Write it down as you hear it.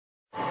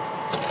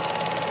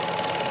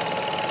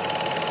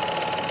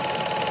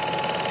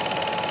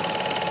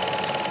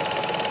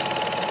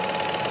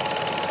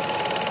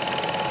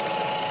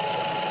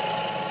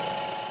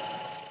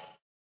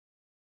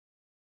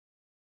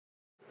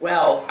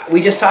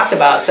we just talked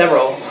about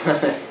several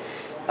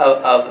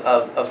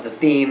of the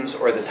themes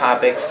or the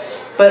topics,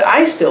 but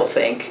I still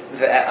think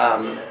that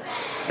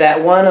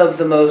that one of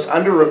the most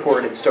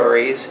underreported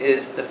stories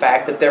is the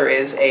fact that there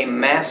is a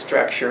mass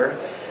structure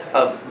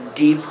of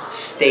deep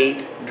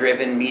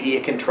state-driven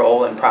media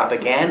control and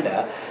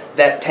propaganda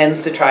that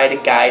tends to try to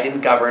guide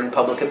and govern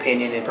public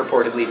opinion in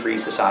purportedly free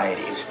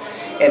societies.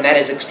 And that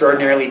is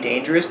extraordinarily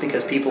dangerous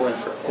because people in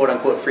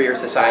quote-unquote freer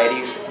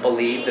societies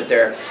believe that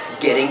they're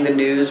getting the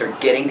news or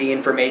getting the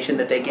information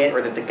that they get,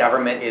 or that the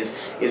government is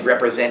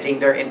representing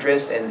their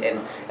interests, and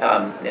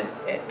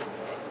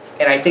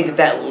I think that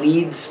that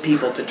leads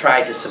people to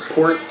try to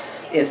support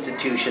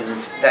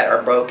institutions that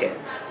are broken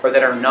or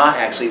that are not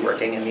actually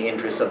working in the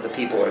interests of the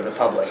people or the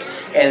public.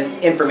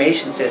 And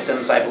information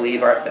systems, I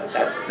believe,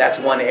 that's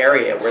one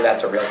area where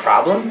that's a real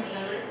problem.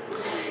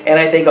 And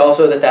I think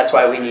also that that's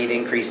why we need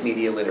increased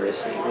media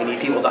literacy. We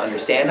need people to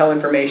understand how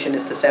information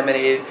is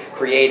disseminated,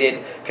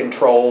 created,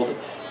 controlled,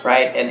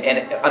 right?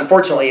 And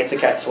unfortunately, it's a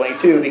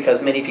catch-22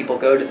 because many people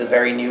go to the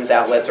very news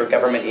outlets or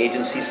government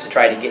agencies to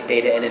try to get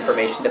data and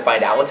information to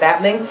find out what's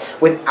happening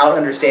without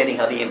understanding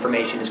how the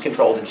information is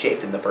controlled and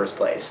shaped in the first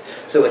place.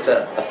 So it's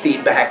a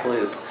feedback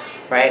loop,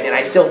 right? And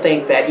I still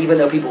think that even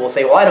though people will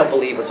say, well, I don't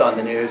believe what's on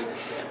the news,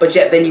 but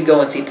yet then you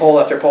go and see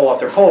poll after poll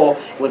after poll,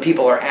 when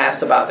people are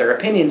asked about their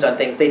opinions on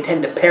things, they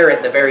tend to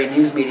parrot the very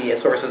news media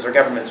sources or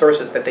government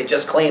sources that they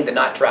just claim to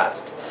not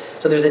trust.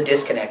 So there's a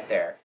disconnect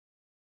there.